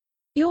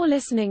You're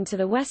listening to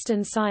the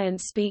Western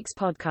Science Speaks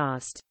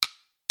podcast.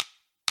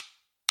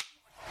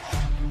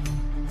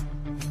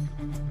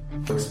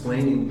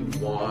 Explaining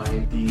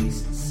why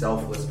these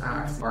selfless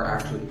acts are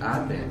actually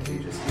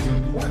advantageous is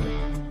important.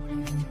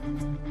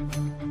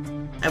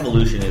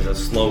 Evolution is a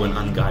slow and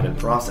unguided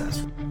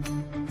process.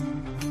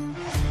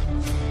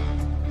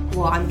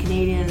 Well, I'm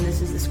Canadian and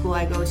this is the school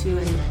I go to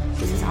and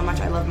this is how much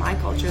I love my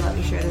culture. Let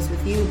me share this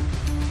with you.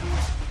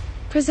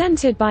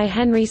 Presented by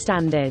Henry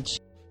Standage.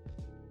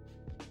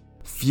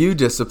 Few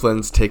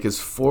disciplines take as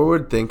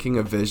forward-thinking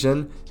a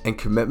vision and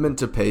commitment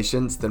to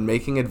patience than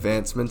making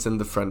advancements in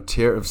the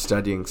frontier of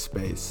studying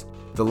space.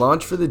 The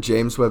launch for the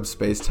James Webb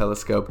Space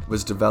Telescope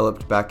was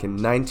developed back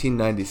in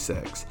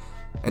 1996,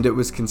 and it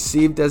was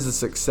conceived as a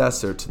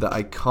successor to the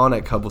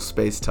iconic Hubble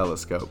Space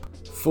Telescope.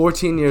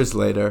 14 years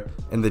later,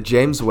 and the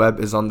James Webb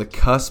is on the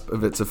cusp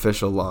of its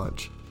official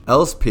launch.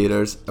 Els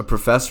Peters, a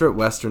professor at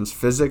Western's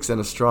Physics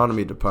and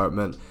Astronomy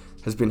Department,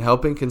 has been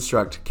helping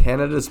construct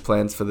Canada's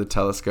plans for the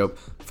telescope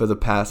for the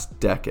past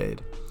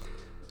decade.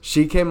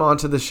 She came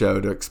onto the show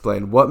to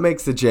explain what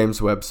makes the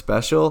James Webb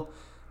special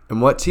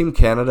and what Team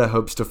Canada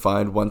hopes to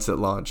find once it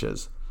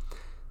launches.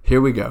 Here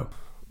we go.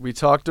 We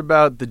talked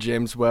about the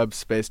James Webb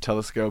Space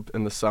Telescope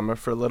in the summer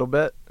for a little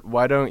bit.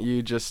 Why don't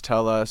you just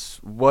tell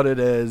us what it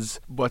is,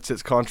 what's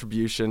its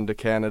contribution to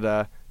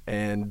Canada,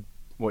 and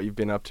what you've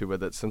been up to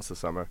with it since the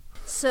summer?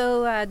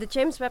 So the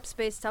James Webb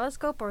Space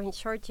Telescope, or in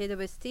short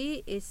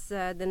JWST, is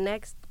the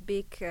next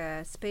big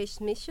space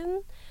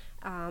mission.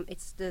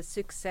 It's the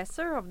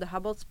successor of the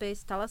Hubble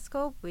Space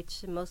Telescope,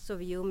 which most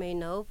of you may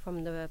know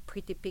from the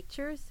pretty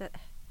pictures that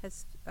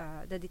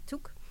it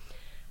took.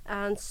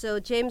 And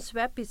so James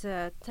Webb is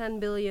a 10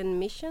 billion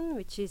mission,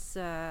 which is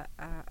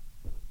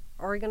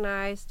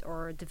organized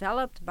or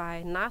developed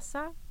by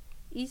NASA,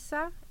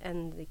 ESA,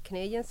 and the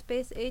Canadian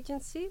Space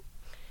Agency.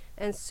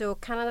 And so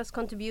Canada's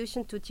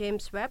contribution to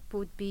James Webb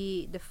would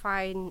be the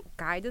fine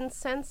guidance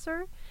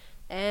sensor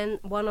and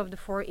one of the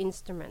four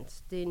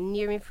instruments, the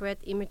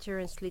near-infrared imager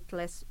and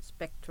slitless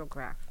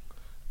spectrograph.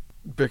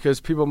 Because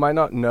people might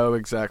not know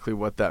exactly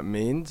what that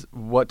means,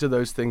 what do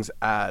those things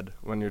add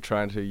when you're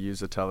trying to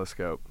use a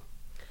telescope?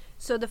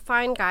 So the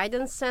fine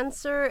guidance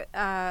sensor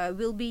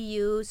will be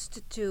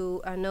used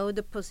to know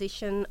the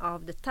position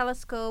of the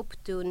telescope,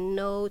 to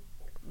know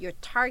your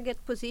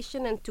target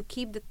position, and to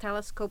keep the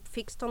telescope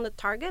fixed on the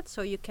target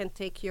so you can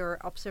take your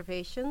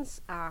observations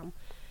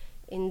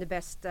in the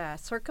best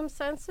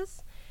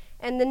circumstances.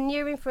 And the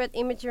near-infrared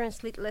imager and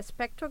slitless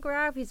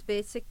spectrograph is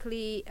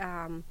basically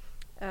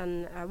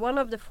one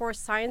of the four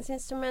science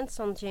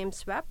instruments on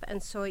James Webb,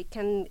 and so it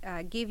can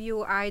give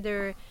you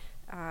either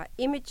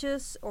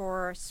images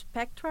or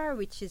spectra,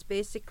 which is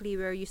basically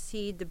where you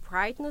see the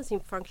brightness in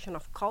function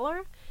of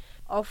color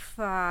of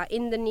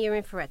in the near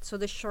infrared, so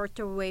the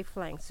shorter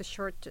wavelengths,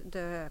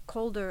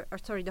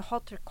 the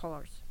hotter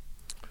colors.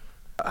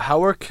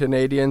 How are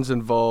Canadians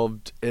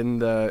involved in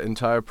the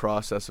entire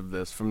process of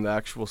this, from the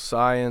actual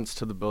science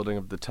to the building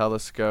of the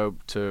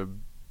telescope to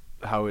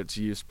how it's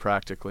used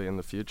practically in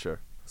the future?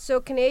 So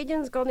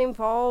Canadians got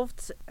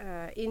involved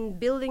in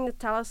building the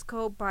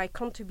telescope by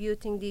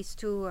contributing these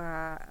two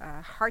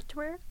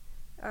hardware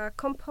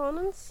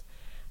components.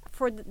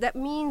 That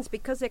means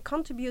because they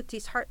contribute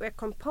these hardware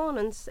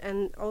components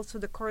and also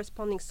the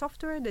corresponding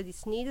software that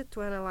is needed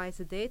to analyze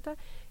the data,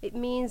 it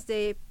means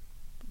the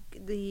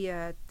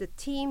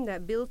team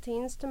that built the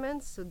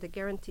instruments, so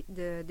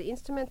the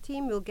instrument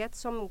team will get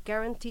some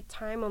guaranteed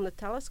time on the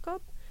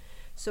telescope.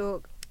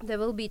 So there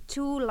will be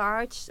two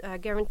large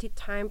guaranteed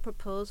time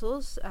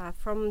proposals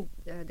from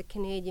the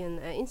Canadian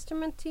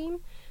instrument team.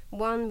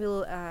 One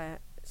will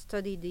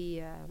study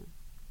the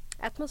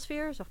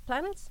atmospheres of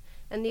planets,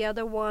 and the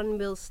other one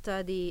will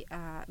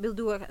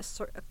do a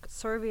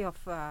survey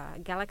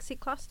of galaxy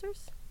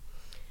clusters.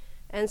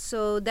 And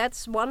so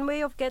that's one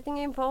way of getting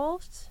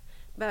involved.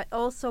 But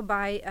also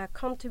by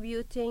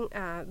contributing,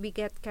 we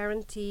get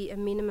guarantee a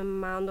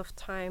minimum amount of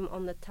time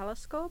on the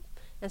telescope.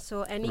 And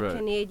so any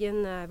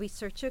Canadian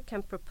researcher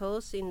can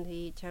propose in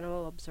the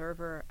General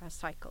Observer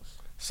cycles.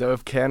 So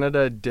if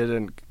Canada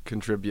didn't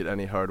contribute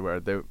any hardware,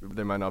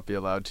 they might not be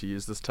allowed to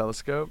use this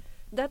telescope?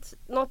 That's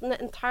not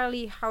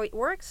entirely how it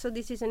works. So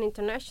this is an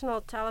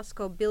international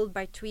telescope built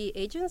by 3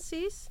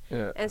 agencies.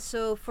 Yeah. And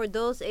so for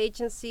those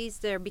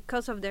agencies,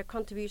 because of their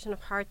contribution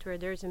of hardware,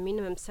 there's a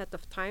minimum set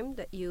of time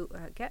that you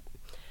get.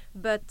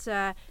 But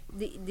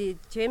the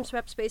James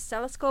Webb Space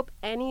Telescope,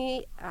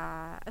 any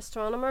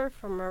astronomer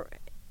from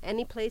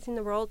any place in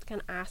the world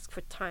can ask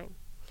for time.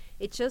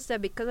 It's just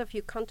that because of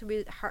you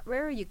contribute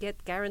hardware, you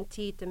get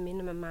guaranteed the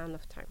minimum amount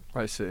of time.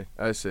 I see.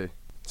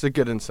 It's a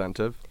good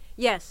incentive.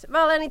 Yes,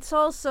 well, and it's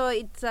also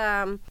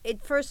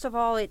first of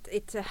all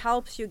it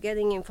helps you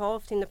getting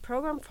involved in the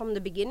program from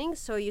the beginning,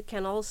 so you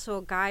can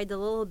also guide a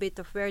little bit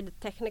of where the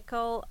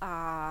technical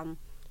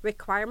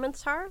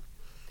requirements are,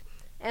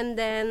 and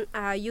then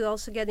you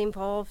also get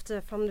involved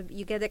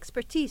you get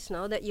expertise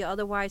now that you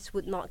otherwise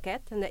would not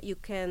get, and that you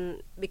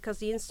can, because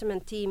the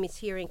instrument team is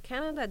here in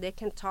Canada, they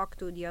can talk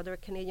to the other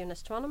Canadian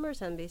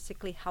astronomers and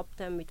basically help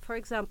them with, for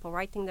example,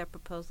 writing their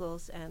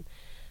proposals and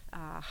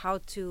how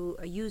to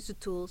use the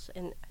tools,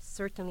 and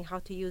certainly how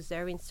to use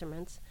their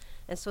instruments.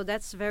 And so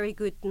that's very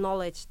good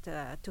knowledge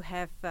to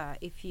have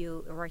if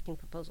you are writing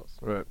proposals.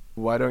 Right.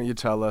 Why don't you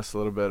tell us a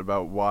little bit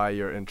about why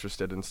you're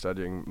interested in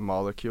studying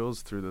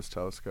molecules through this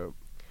telescope?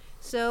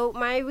 So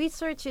my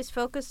research is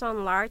focused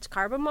on large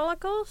carbon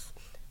molecules.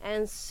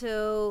 And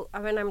so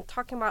when I'm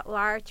talking about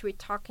large, we're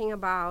talking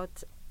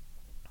about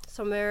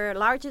somewhere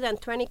larger than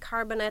 20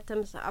 carbon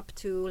atoms up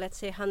to, let's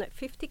say,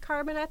 150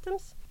 carbon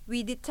atoms.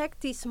 We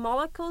detect these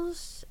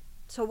molecules.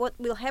 So what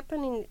will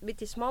happen with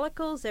these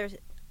molecules, they're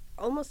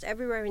almost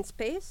everywhere in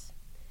space.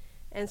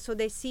 And so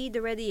they see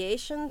the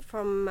radiation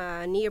from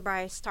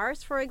nearby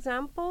stars, for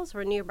example,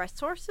 or nearby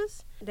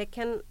sources. They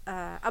can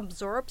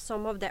absorb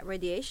some of that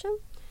radiation.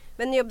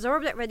 When they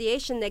absorb that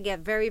radiation, they get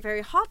very,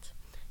 very hot.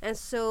 And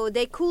so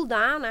they cool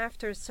down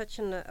after such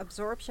an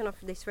absorption of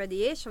this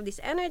radiation, of this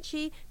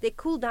energy. They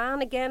cool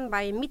down again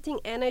by emitting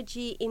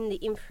energy in the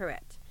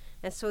infrared.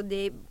 And so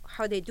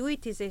how they do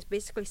it is they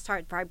basically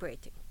start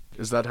vibrating.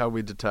 Is that how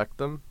we detect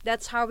them?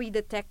 That's how we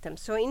detect them.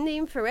 So in the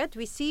infrared,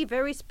 we see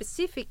very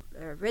specific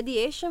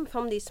radiation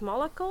from these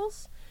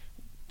molecules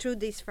through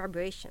these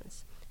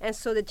vibrations. And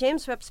so the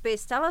James Webb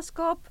Space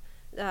Telescope,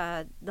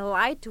 the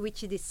light to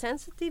which it is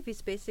sensitive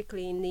is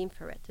basically in the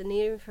infrared, the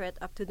near infrared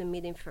up to the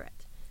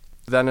mid-infrared.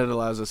 Then it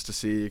allows us to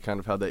see kind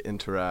of how they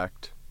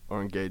interact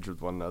or engage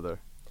with one another.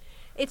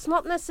 It's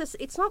not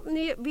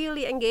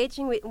really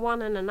engaging with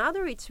one and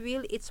another.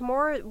 It's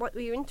more what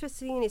we're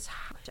interested in is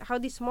how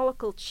this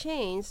molecule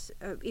changes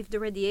if the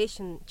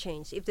radiation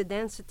changes, if the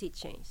density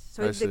changes.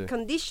 So if the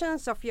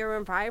conditions of your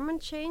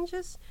environment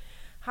changes,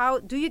 how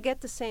do you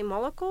get the same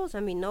molecules?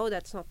 And we know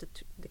that's not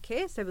the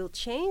case. They will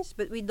change,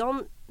 but we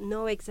don't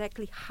know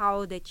exactly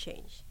how they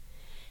change.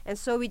 And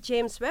so with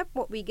James Webb,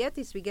 what we get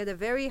is we get a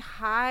very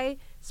high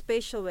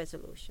spatial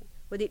resolution.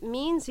 What it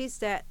means is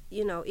that,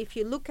 if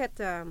you look at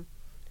a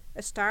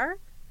star,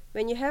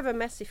 when you have a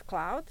massive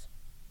cloud,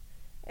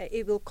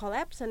 it will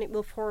collapse and it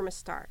will form a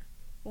star.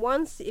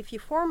 If you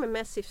form a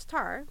massive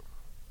star,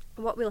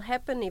 what will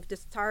happen if the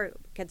star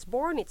gets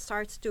born? It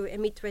starts to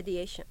emit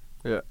radiation.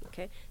 Yeah.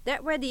 Okay.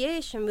 That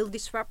radiation will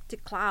disrupt the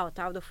cloud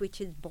out of which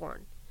it's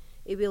born.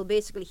 It will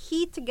basically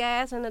heat the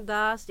gas and the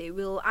dust. It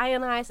will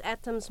ionize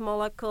atoms,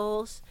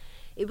 molecules.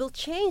 It will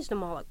change the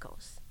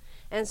molecules.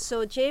 And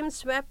so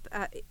James Webb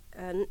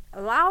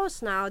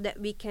allows now that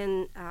we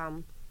can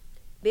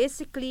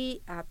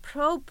basically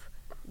probe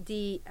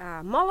the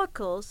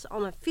molecules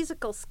on a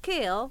physical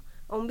scale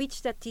on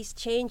which that these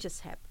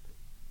changes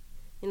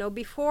happen.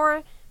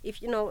 Before,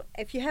 if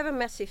you have a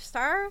massive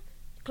star,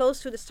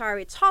 close to the star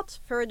it's hot,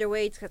 further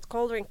away it gets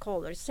colder and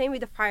colder. Same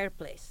with the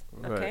fireplace.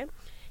 Okay. Right.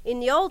 In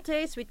the old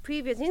days, with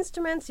previous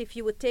instruments, if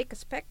you would take a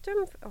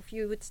spectrum,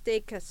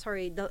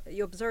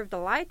 you observe the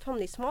light from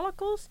these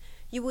molecules,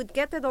 you would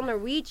get it on a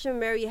region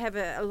where you have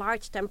a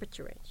large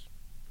temperature range.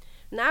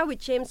 Now with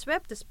James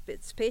Webb, the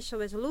spatial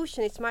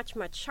resolution is much,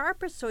 much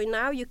sharper, so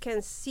now you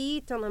can see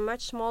it on a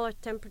much smaller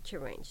temperature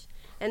range.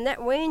 And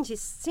that range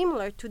is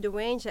similar to the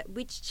range at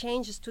which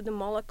changes to the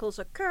molecules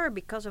occur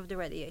because of the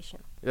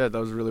radiation. Yeah, that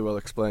was really well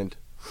explained.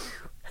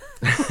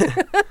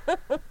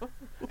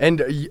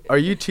 And are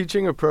you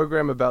teaching a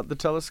program about the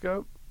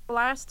telescope?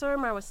 Last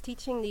term, I was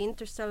teaching the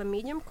Interstellar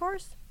Medium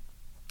course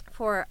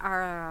for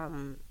our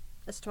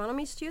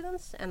astronomy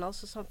students and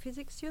also some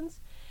physics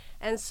students.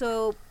 And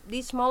so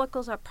these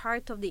molecules are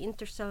part of the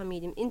interstellar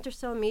medium.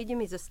 Interstellar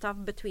medium is the stuff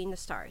between the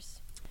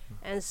stars.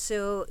 And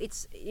so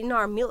it's in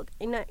our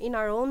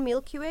own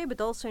Milky Way,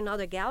 but also in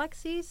other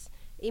galaxies.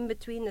 In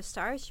between the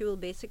stars, you will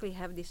basically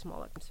have these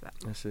molecules.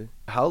 I see.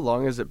 How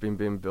long has it been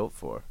being built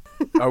for?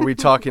 Are we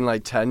talking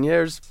like 10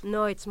 years?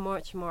 No, it's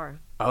much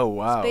more. Oh,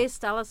 wow. Space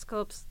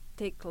telescopes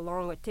take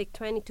longer, take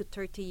 20 to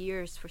 30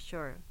 years for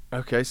sure.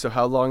 Okay, so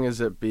how long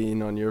has it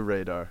been on your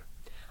radar?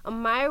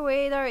 On my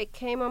radar, it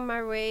came on my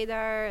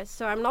radar.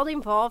 So I'm not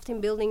involved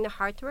in building the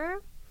hardware.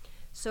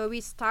 So we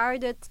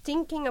started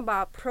thinking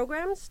about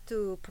programs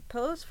to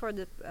propose for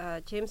the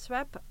James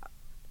Webb.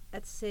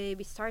 Let's say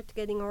we started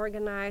getting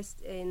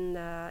organized in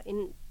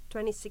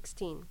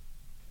 2016.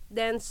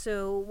 Then,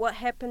 so what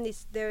happened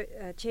is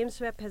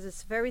James Webb has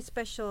this very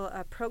special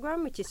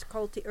program, which is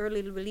called the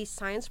Early Release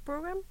Science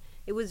Program.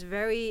 It was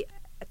very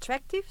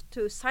attractive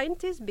to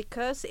scientists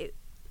because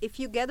if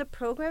you get a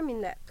program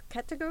in that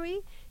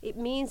category, it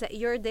means that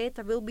your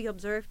data will be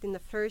observed in the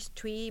first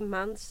 3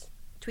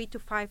 to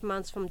 5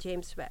 months from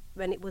James Webb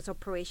when it was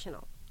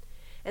operational.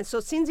 And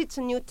so since it's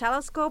a new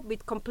telescope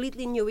with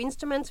completely new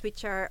instruments,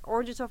 which are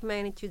orders of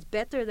magnitude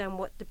better than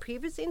what the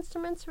previous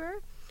instruments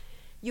were,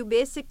 you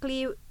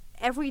basically,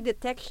 every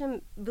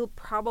detection will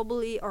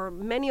probably, or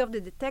many of the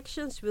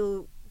detections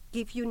will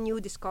give you new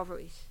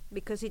discoveries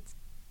because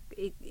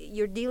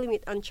you're dealing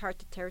with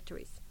uncharted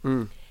territories.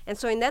 Mm. And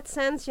so in that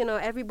sense,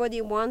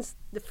 everybody wants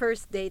the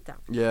first data.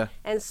 Yeah.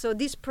 And so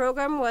this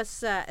program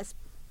was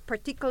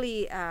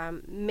particularly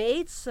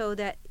made so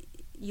that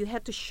you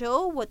had to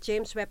show what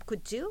James Webb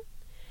could do,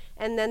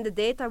 and then the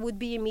data would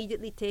be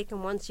immediately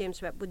taken once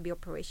James Webb would be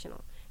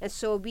operational. And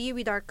so we,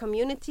 with our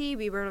community,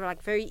 we were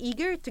like very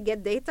eager to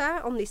get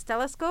data on this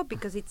telescope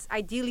because it's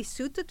ideally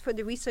suited for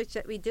the research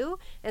that we do.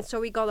 And so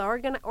we got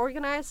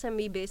organized, and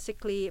we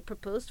basically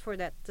proposed for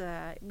that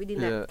within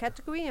that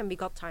category, and we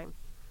got time.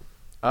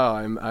 Oh,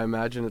 I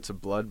imagine it's a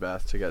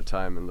bloodbath to get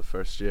time in the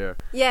first year.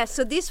 Yeah,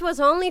 so this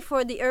was only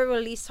for the early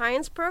release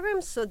science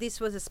program. So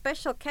this was a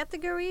special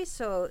category.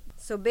 So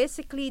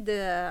basically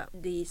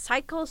the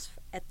cycles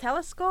at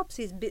telescopes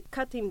is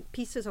cut in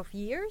pieces of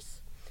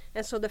years.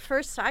 And so the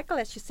first cycle,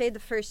 as you say, the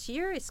first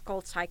year is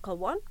called cycle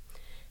 1.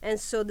 And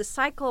so the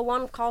cycle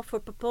 1 call for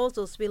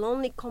proposals will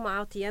only come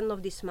out the end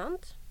of this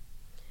month.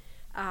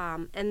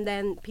 And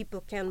then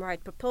people can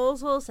write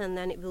proposals, and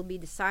then it will be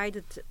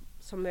decided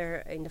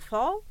somewhere in the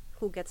fall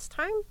who gets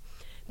time.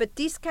 But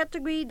this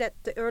category, that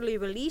the early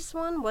release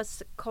one,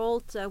 was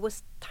called, time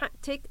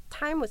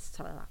was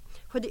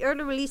for the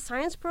early release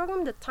science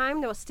program, the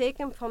time that was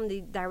taken from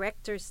the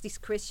director's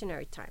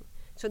discretionary time.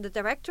 So the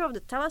director of the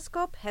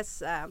telescope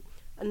has a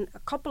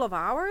couple of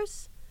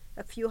hours,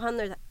 a few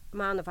hundred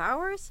amount of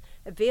hours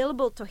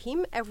available to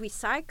him every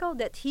cycle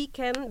that he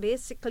can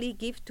basically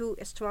give to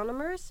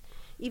astronomers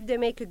if they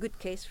make a good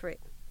case for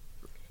it.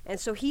 And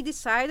so he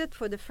decided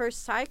for the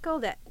first cycle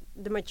that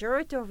the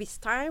majority of his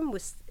time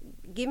was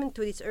given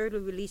to this early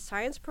release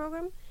science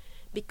program,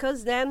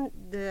 because then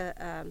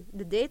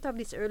the data of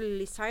this early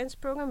release science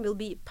program will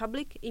be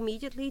public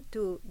immediately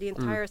to the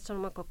entire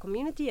astronomical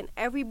community, and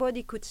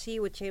everybody could see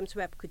what James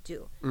Webb could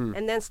do,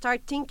 and then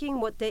start thinking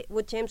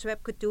what James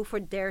Webb could do for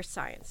their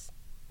science.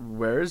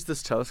 Where is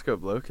this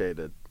telescope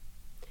located?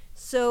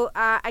 So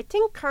I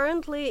think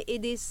currently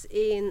it is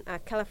in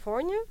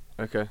California.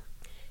 Okay.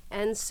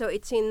 And so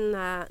it's in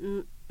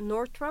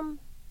Northrum.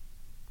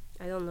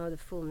 I don't know the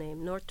full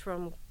name.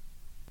 Northrum.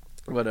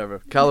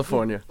 Whatever.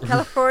 California.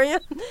 California.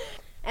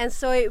 And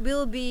so it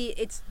will be,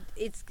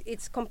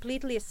 it's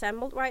completely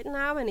assembled right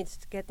now, and it's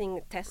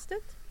getting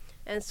tested.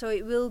 And so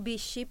it will be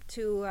shipped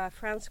to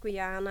France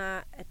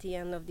Guyana at the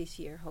end of this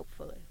year,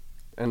 hopefully.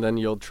 And then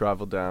you'll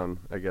travel down,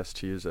 I guess,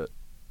 to use it.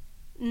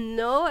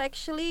 No,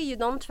 actually, you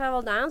don't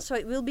travel down. So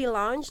it will be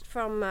launched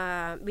from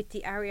with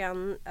the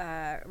Ariane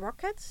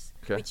rockets,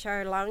 which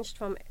are launched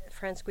from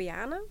France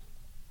Guyana.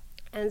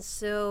 And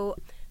so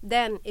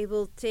then it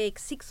will take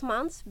 6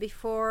 months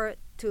before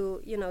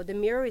the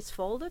mirror is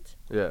folded.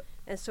 Yeah.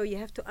 And so you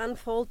have to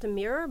unfold the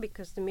mirror,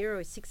 because the mirror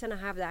is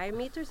 6.5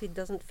 diameters. It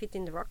doesn't fit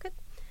in the rocket.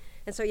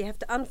 And so you have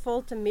to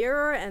unfold the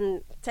mirror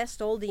and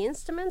test all the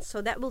instruments.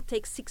 So that will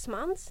take 6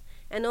 months.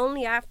 And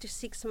only after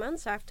 6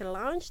 months after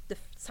launch, the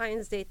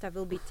science data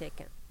will be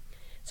taken.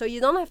 So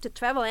you don't have to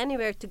travel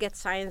anywhere to get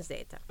science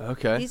data.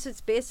 Okay. This is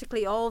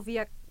basically all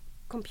via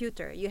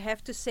computer. You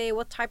have to say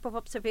what type of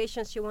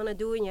observations you want to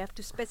do, and you have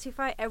to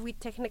specify every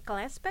technical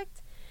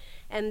aspect.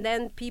 And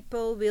then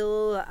people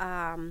will,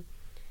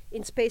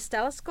 in Space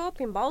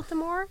Telescope in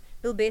Baltimore,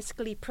 will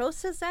basically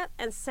process that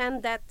and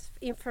send that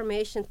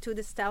information to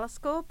this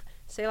telescope.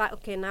 Say like,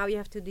 okay, now you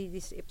have to do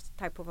this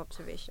type of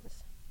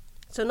observations.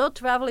 So no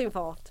travel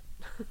involved.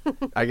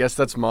 I guess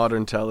that's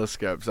modern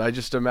telescopes. I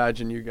just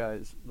imagine you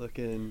guys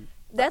looking...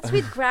 That's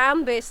with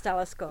ground-based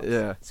telescopes.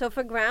 Yeah. So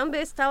for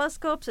ground-based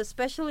telescopes,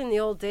 especially in the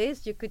old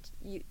days,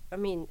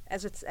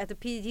 as a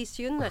PhD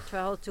student, I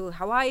traveled to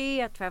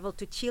Hawaii, I traveled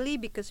to Chile,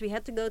 because we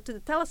had to go to the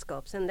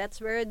telescopes, and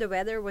that's where the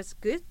weather was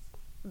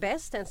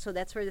best, and so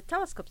that's where the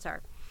telescopes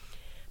are.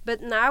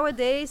 But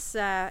nowadays,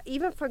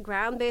 even for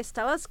ground-based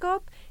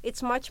telescope,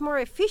 it's much more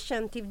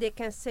efficient if they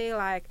can say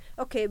like,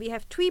 okay, we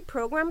have 3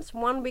 programs.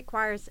 One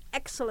requires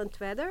excellent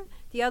weather,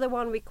 the other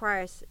one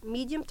requires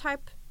medium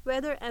type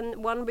weather,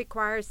 and one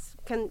requires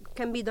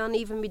can be done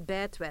even with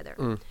bad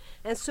weather.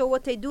 And so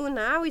what they do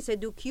now is they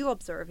do Q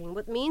observing.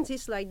 What means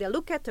is like they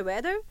look at the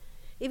weather.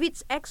 If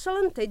it's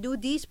excellent, they do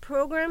these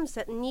programs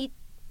that need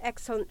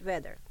excellent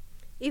weather.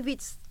 If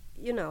it's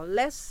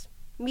less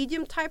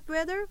medium type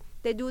weather,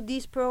 they do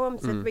these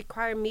programs that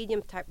require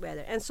medium type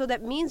weather. And so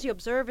that means the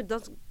observer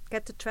doesn't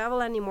get to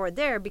travel anymore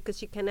there,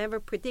 because you can never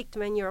predict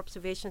when your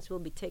observations will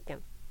be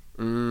taken.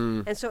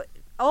 And so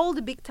all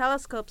the big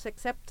telescopes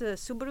except the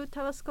Subaru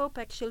telescope,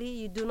 actually,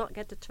 you do not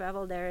get to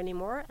travel there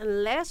anymore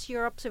unless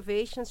your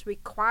observations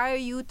require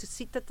you to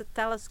sit at the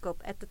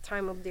telescope at the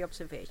time of the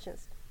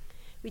observations,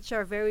 which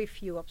are very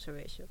few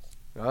observations.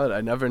 God, I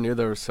never knew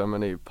there were so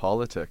many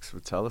politics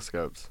with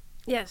telescopes.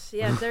 Yes,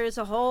 there is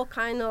a whole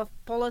kind of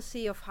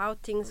policy of how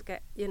things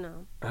get,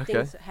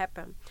 things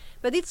happen.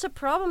 But it's a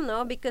problem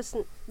now, because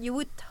you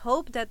would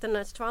hope that an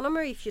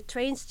astronomer, if you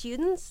train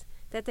students,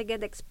 that they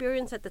get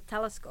experience at the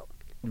telescope.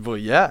 Well,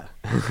 yeah.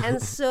 And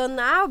so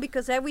now,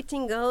 because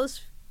everything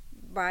goes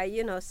by,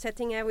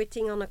 setting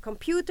everything on a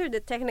computer, the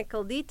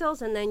technical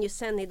details, and then you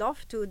send it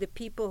off to the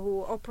people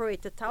who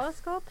operate the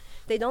telescope,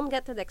 they don't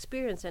get that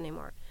experience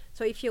anymore.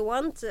 So if you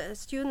want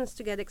students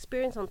to get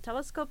experience on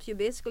telescopes, you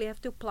basically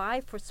have to apply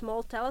for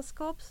small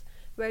telescopes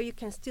where you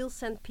can still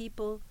send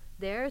people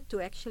there to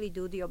actually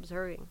do the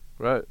observing.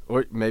 Right.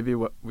 Or maybe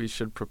we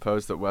should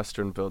propose that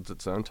Western builds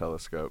its own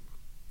telescope.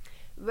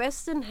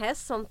 Western has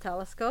some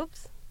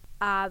telescopes.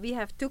 We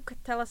have 2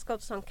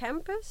 telescopes on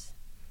campus,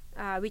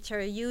 which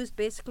are used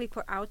basically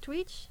for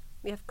outreach.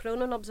 We have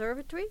Cronon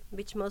Observatory,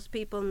 which most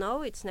people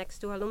know. It's next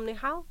to Alumni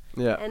Hall.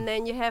 Yeah. And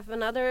then you have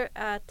another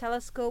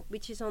telescope,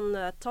 which is on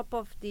the top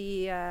of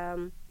the,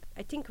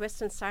 I think,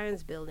 Western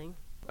Science Building.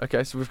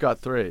 Okay, so we've got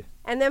 3.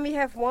 And then we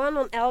have one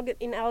on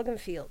in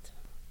Elgenfield,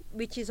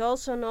 which is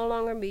also no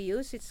longer being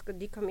used. It's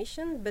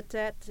decommissioned, but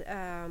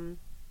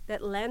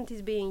that land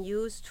is being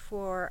used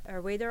for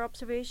radar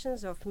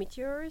observations of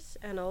meteors,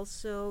 and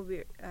also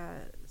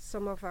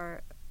some of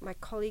my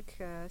colleague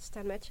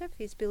Stan Metchev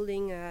is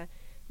building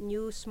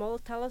new small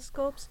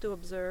telescopes to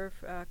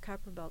observe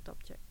Kuiper Belt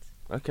objects.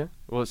 Okay.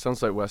 Well, it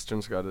sounds like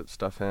Western's got its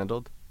stuff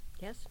handled.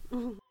 Yes.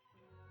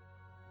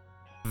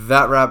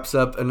 That wraps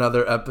up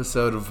another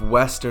episode of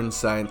Western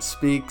Science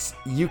Speaks.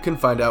 You can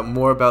find out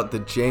more about the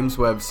James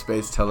Webb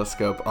Space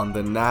Telescope on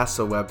the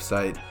NASA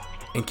website,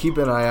 and keep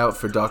an eye out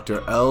for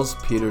Dr. Els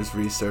Peters'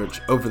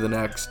 research over the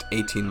next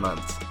 18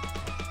 months.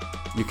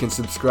 You can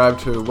subscribe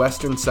to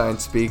Western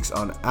Science Speaks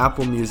on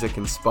Apple Music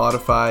and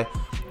Spotify,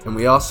 and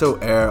we also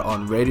air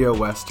on Radio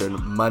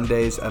Western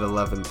Mondays at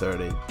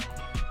 11:30.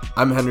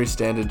 I'm Henry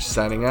Standage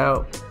signing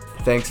out.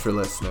 Thanks for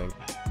listening.